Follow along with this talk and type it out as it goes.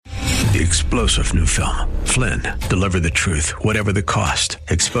the explosive new film, Flynn, deliver the truth, whatever the cost.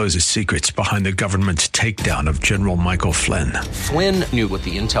 Exposes secrets behind the government's takedown of General Michael Flynn. Flynn knew what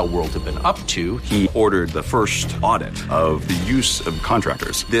the intel world had been up to. He ordered the first audit of the use of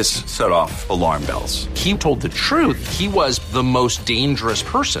contractors. This set off alarm bells. He told the truth. He was the most dangerous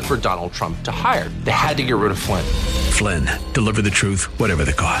person for Donald Trump to hire. They had to get rid of Flynn. Flynn, deliver the truth, whatever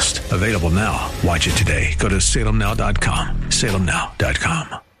the cost. Available now. Watch it today. Go to salemnow.com.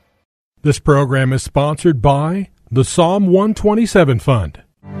 salemnow.com. This program is sponsored by the Psalm 127 Fund.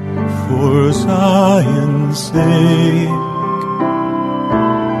 For Zion's sake,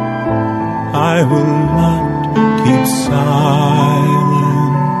 I will not keep silent.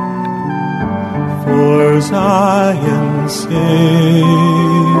 For Zion's sake,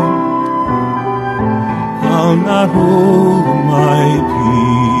 I'll not hold my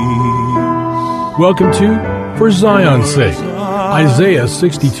peace. Welcome to For Zion's Sake. Isaiah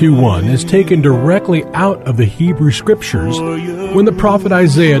 62:1 is taken directly out of the Hebrew Scriptures when the prophet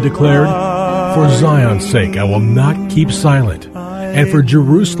Isaiah declared, "For Zion's sake I will not keep silent, and for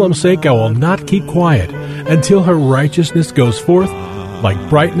Jerusalem's sake I will not keep quiet, until her righteousness goes forth like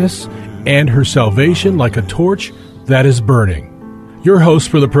brightness, and her salvation like a torch that is burning." Your hosts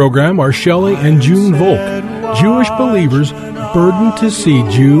for the program are Shelley and June Volk, Jewish believers burdened to see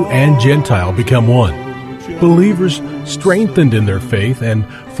Jew and Gentile become one. Believers strengthened in their faith and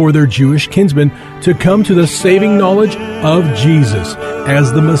for their Jewish kinsmen to come to the saving knowledge of Jesus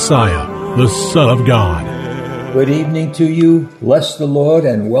as the Messiah, the Son of God. Good evening to you. Bless the Lord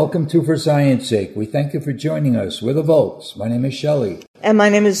and welcome to For Zion's Sake. We thank you for joining us. We're the Volks. My name is Shelley. And my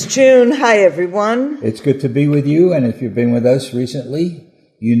name is June. Hi, everyone. It's good to be with you. And if you've been with us recently,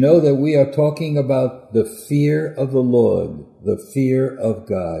 you know that we are talking about the fear of the Lord, the fear of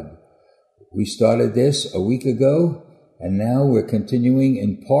God. We started this a week ago, and now we're continuing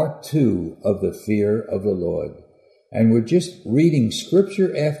in part 2 of the fear of the Lord. And we're just reading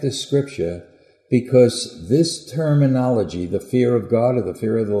scripture after scripture because this terminology, the fear of God or the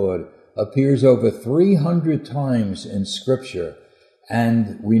fear of the Lord, appears over 300 times in scripture.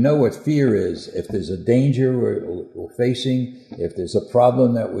 And we know what fear is. If there's a danger we're facing, if there's a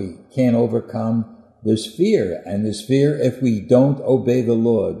problem that we can't overcome, there's fear. And there's fear if we don't obey the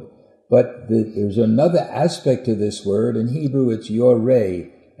Lord. But there's another aspect to this word. In Hebrew, it's yoreh,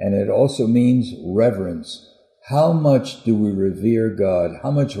 and it also means reverence. How much do we revere God?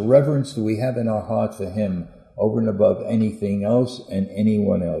 How much reverence do we have in our heart for Him over and above anything else and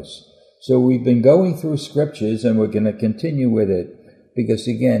anyone else? So we've been going through scriptures, and we're going to continue with it, because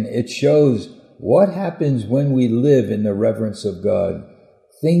again, it shows what happens when we live in the reverence of God.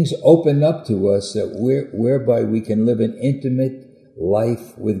 Things open up to us that whereby we can live an intimate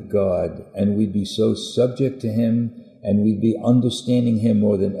life with God, and we'd be so subject to Him, and we'd be understanding Him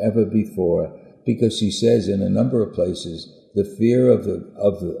more than ever before, because He says in a number of places, the fear of the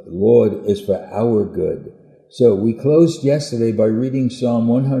Lord is for our good. So we closed yesterday by reading Psalm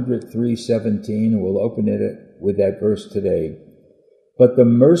 103:17, and we'll open it with that verse today. But the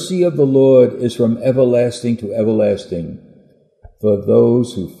mercy of the Lord is from everlasting to everlasting for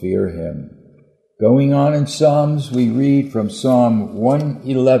those who fear Him. Going on in Psalms, we read from Psalm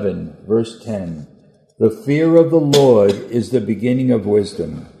 111, verse 10. The fear of the Lord is the beginning of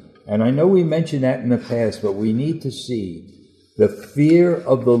wisdom. And I know we mentioned that in the past, but we need to see the fear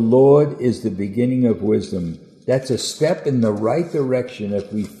of the Lord is the beginning of wisdom. That's a step in the right direction.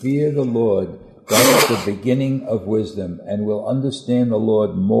 If we fear the Lord, that's the beginning of wisdom. And we'll understand the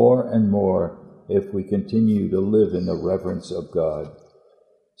Lord more and more if we continue to live in the reverence of God.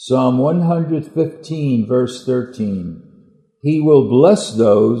 Psalm 115, verse 13. He will bless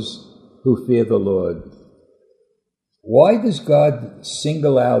those who fear the Lord. Why does God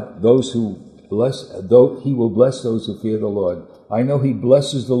single out those who bless, though He will bless those who fear the Lord? I know He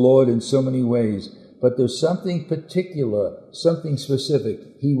blesses the Lord in so many ways, but there's something particular, something specific.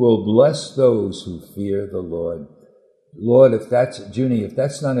 He will bless those who fear the Lord. Lord, if that's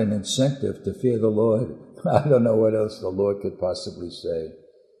not an incentive to fear the Lord, I don't know what else the Lord could possibly say.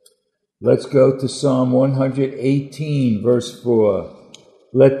 Let's go to Psalm 118, verse 4.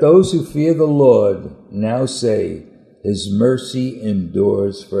 Let those who fear the Lord now say, His mercy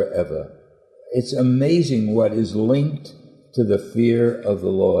endures forever. It's amazing what is linked to the fear of the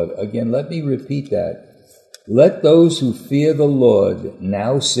Lord. Again, let me repeat that. Let those who fear the Lord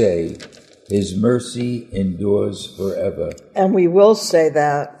now say, His mercy endures forever. And we will say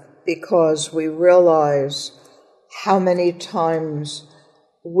that because we realize how many times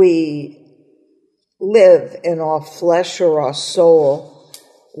we live in our flesh or our soul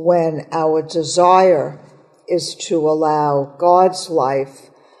when our desire is to allow God's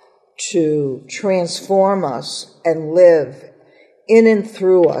life to transform us and live in and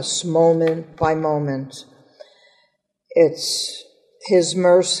through us moment by moment. It's His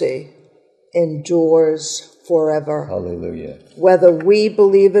mercy endures forever. Hallelujah. Whether we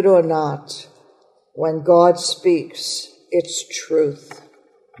believe it or not, when God speaks, it's truth.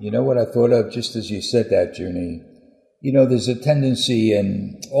 You know what I thought of just as you said that, Junie? You know, there's a tendency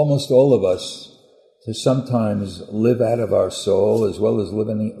in almost all of us to sometimes live out of our soul as well as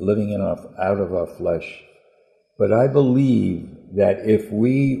living out of our flesh. But I believe that if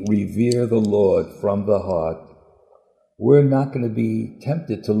we revere the Lord from the heart, we're not going to be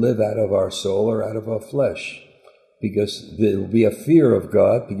tempted to live out of our soul or out of our flesh, because there will be a fear of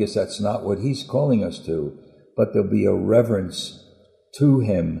God, because that's not what He's calling us to, but there'll be a reverence to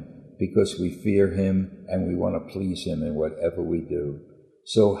Him because we fear Him and we want to please Him in whatever we do.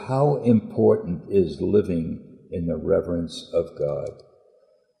 So how important is living in the reverence of God?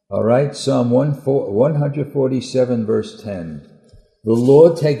 All right, Psalm 147, verse 10. The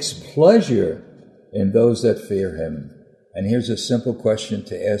Lord takes pleasure in those that fear Him. And here's a simple question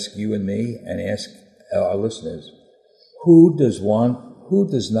to ask you and me and ask our listeners. Who does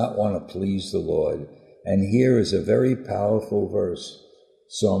not want to please the Lord? And here is a very powerful verse.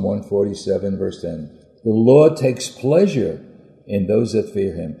 Psalm 147, verse 10. The Lord takes pleasure in those that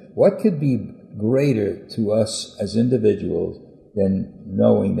fear Him. What could be greater to us as individuals than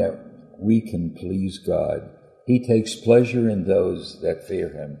knowing that we can please God? He takes pleasure in those that fear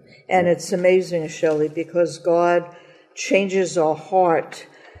Him. And it's amazing, Shelley, because God changes our heart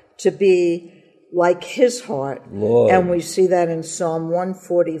to be like His heart. Lord. And we see that in Psalm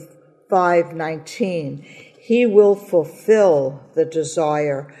 145:19. He will fulfill the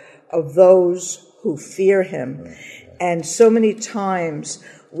desire of those who fear Him. And so many times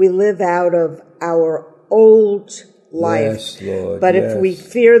we live out of our old life. Yes, Lord. But yes. if we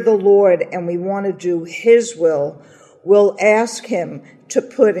fear the Lord and we want to do His will, we'll ask Him to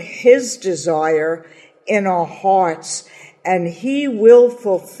put His desire in our hearts, and He will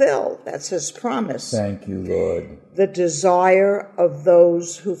fulfill, that's His promise. Thank you, Lord. The desire of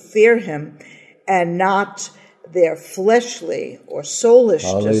those who fear Him, and not their fleshly or soulish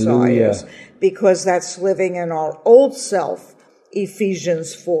desires, because that's living in our old self,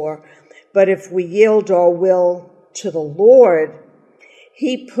 Ephesians 4. But if we yield our will to the Lord,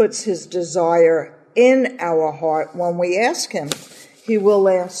 He puts His desire in our heart. When we ask Him, He will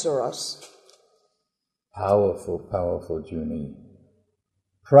answer us. Powerful, powerful, Junie.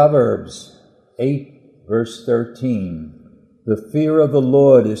 Proverbs 8, verse 13. The fear of the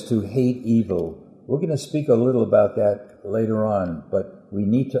Lord is to hate evil. We're going to speak a little about that later on, but we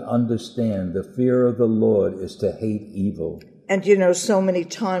need to understand the fear of the Lord is to hate evil. And you know, so many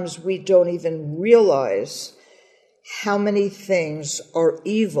times we don't even realize how many things are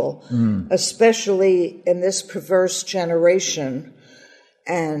evil, especially in this perverse generation,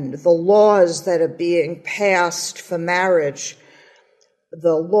 and the laws that are being passed for marriage,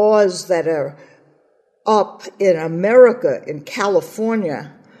 the laws that are up in America, in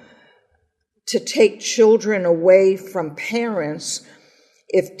California, to take children away from parents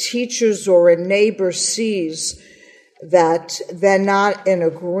if teachers or a neighbor sees that they're not in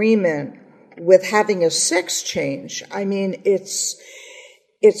agreement with having a sex change. I mean, it's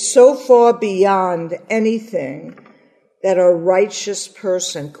so far beyond anything that a righteous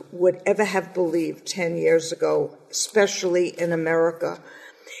person would ever have believed 10 years ago, especially in America.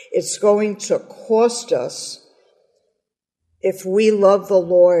 It's going to cost us, if we love the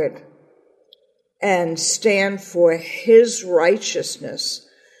Lord and stand for His righteousness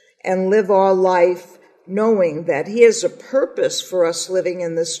and live our life knowing that He has a purpose for us living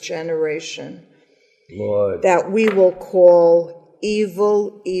in this generation, Lord, that we will call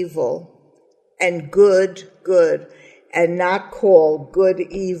evil, evil, and good, good, and not call good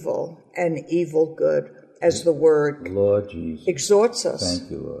evil and evil good, as the Word Lord Jesus exhorts us. Thank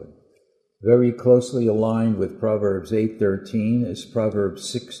you, Lord. Very closely aligned with Proverbs 8:13 is Proverbs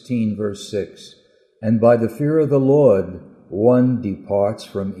 16, verse 6. And by the fear of the Lord, one departs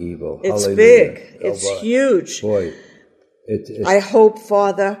from evil. It's Hallelujah. big. It's huge. Boy, I hope,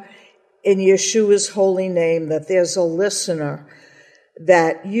 Father, in Yeshua's holy name, that there's a listener,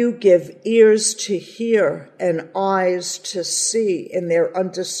 that you give ears to hear and eyes to see in their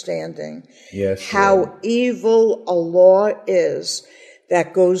understanding how Lord. evil a law is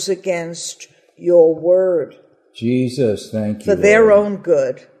that goes against your word. Jesus, thank you, For Lord. their own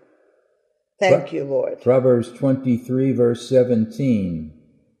good. Thank you, Lord. Proverbs 23, verse 17.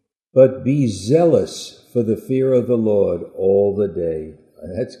 But be zealous for the fear of the Lord all the day.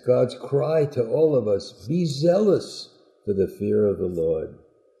 And that's God's cry to all of us. Be zealous for the fear of the Lord.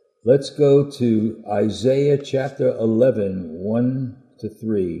 Let's go to Isaiah chapter 11,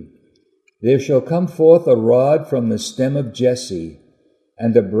 1-3. There shall come forth a rod from the stem of Jesse,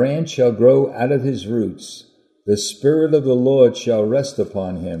 and a branch shall grow out of his roots. The Spirit of the Lord shall rest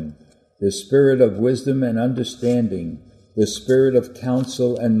upon him, the Spirit of wisdom and understanding, the Spirit of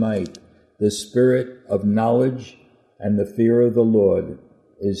counsel and might, the Spirit of knowledge and the fear of the Lord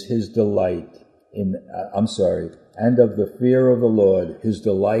is his delight and of the fear of the Lord. His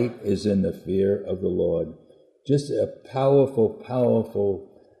delight is in the fear of the Lord. Just a powerful, powerful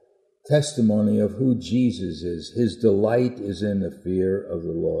testimony of who Jesus is. His delight is in the fear of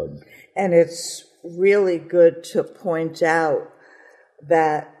the Lord. And it's really good to point out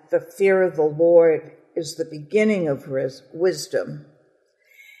that the fear of the Lord is the beginning of wisdom,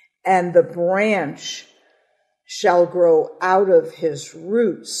 and the branch shall grow out of his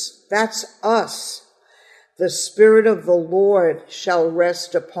roots. That's us. The Spirit of the Lord shall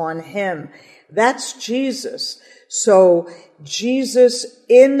rest upon him. That's Jesus. So Jesus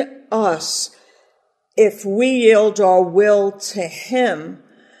in us, if we yield our will to him,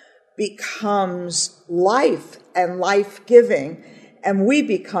 becomes life and life-giving, and we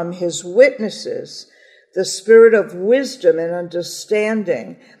become his witnesses. The Spirit of wisdom and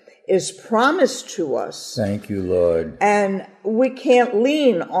understanding is promised to us. Thank you, Lord. And we can't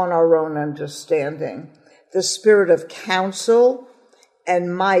lean on our own understanding. The Spirit of counsel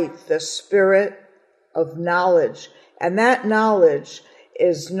and might, the Spirit of knowledge. And that knowledge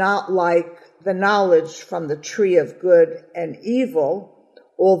is not like the knowledge from the tree of good and evil,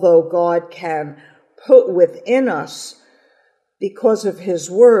 although God can put within us, because of his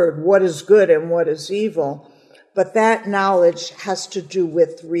word, what is good and what is evil. But that knowledge has to do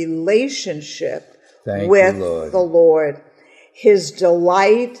with relationship with the Lord. His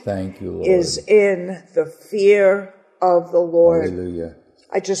delight is in the fear of the Lord. Hallelujah.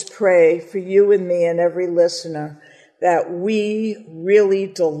 I just pray for you and me and every listener that we really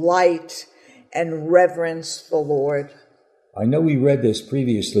delight and reverence the Lord. I know we read this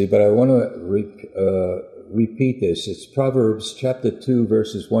previously, but I want to repeat this. It's Proverbs chapter 2,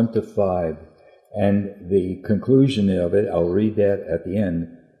 verses 1-5. And the conclusion of it, I'll read that at the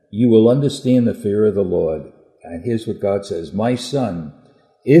end. You will understand the fear of the Lord. And here's what God says. My son,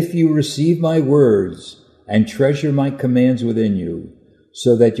 if you receive my words and treasure my commands within you,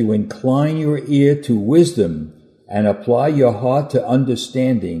 so that you incline your ear to wisdom and apply your heart to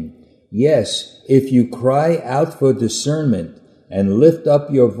understanding, yes, if you cry out for discernment and lift up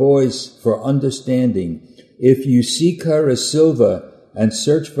your voice for understanding, if you seek her as silver and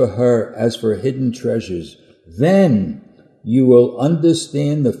search for her as for hidden treasures, then you will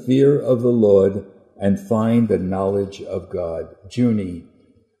understand the fear of the Lord and find the knowledge of God. Junie,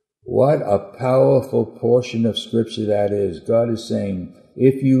 what a powerful portion of Scripture that is. God is saying,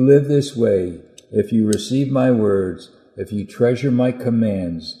 if you live this way, if you receive my words, if you treasure my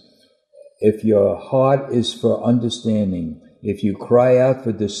commands, if your heart is for understanding, if you cry out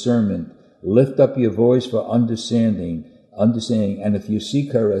for discernment, lift up your voice for understanding, and if you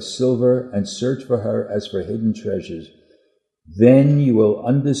seek her as silver and search for her as for hidden treasures, then you will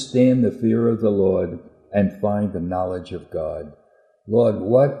understand the fear of the Lord and find the knowledge of God. Lord,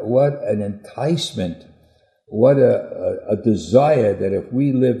 what an enticement, what a desire that if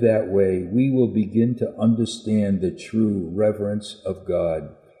we live that way, we will begin to understand the true reverence of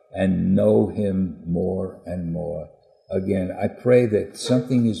God and know him more and more. Again, I pray that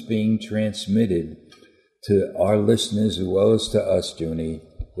something is being transmitted to our listeners as well as to us, Junie,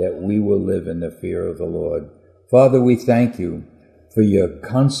 that we will live in the fear of the Lord. Father, we thank you for your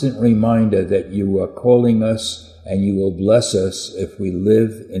constant reminder that you are calling us and you will bless us if we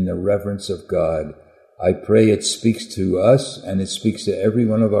live in the reverence of God. I pray it speaks to us and it speaks to every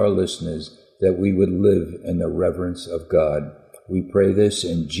one of our listeners that we would live in the reverence of God. We pray this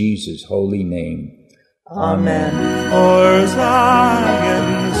in Jesus' holy name. Amen. For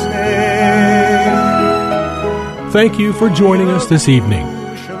Zion's sake. Thank you for joining us this evening.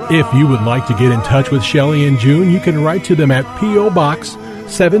 If you would like to get in touch with Shelley and June, you can write to them at P.O. Box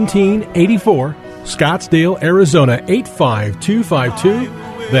 1784, Scottsdale, Arizona 85252.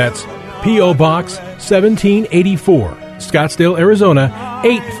 That's P.O. Box 1784, Scottsdale, Arizona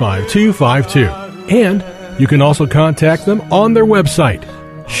 85252. And you can also contact them on their website,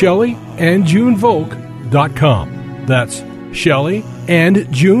 ShelleyandJuneVolk.com. That's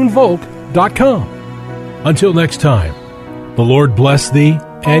ShelleyandJuneVolk.com. Until next time, the Lord bless thee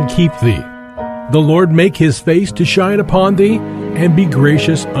and keep thee. The Lord make his face to shine upon thee and be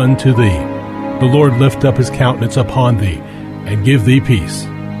gracious unto thee. The Lord lift up his countenance upon thee and give thee peace.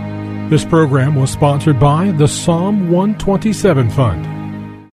 This program was sponsored by the Psalm 127 Fund.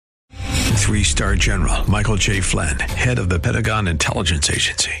 3-star general Michael J. Flynn, head of the Pentagon Intelligence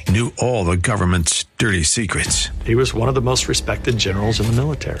Agency, knew all the government's dirty secrets. He was one of the most respected generals in the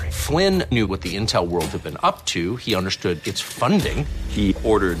military. Flynn knew what the intel world had been up to. He understood its funding. He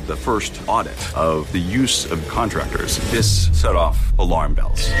ordered the first audit of the use of contractors. This set off alarm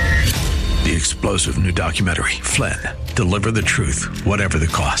bells. The explosive new documentary, Flynn, Deliver the Truth, Whatever the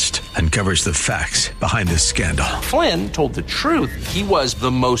Cost, uncovers the facts behind this scandal. Flynn told the truth. He was the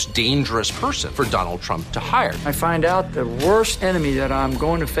most dangerous person for Donald Trump to hire. I find out the worst enemy that I'm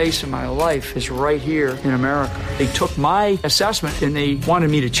going to face in my life is right here in America. They took my assessment and they wanted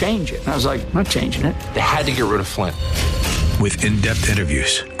me to change it. And I was like, I'm not changing it. They had to get rid of Flynn. With in-depth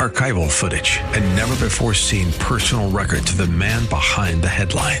interviews, archival footage, and never-before-seen personal records of the man behind the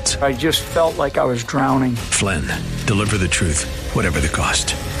headlines. I just felt like I was drowning. Flynn, Deliver the Truth, Whatever the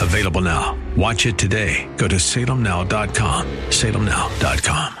Cost. Available now. Watch it today. Go to salemnow.com.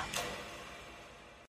 salemnow.com.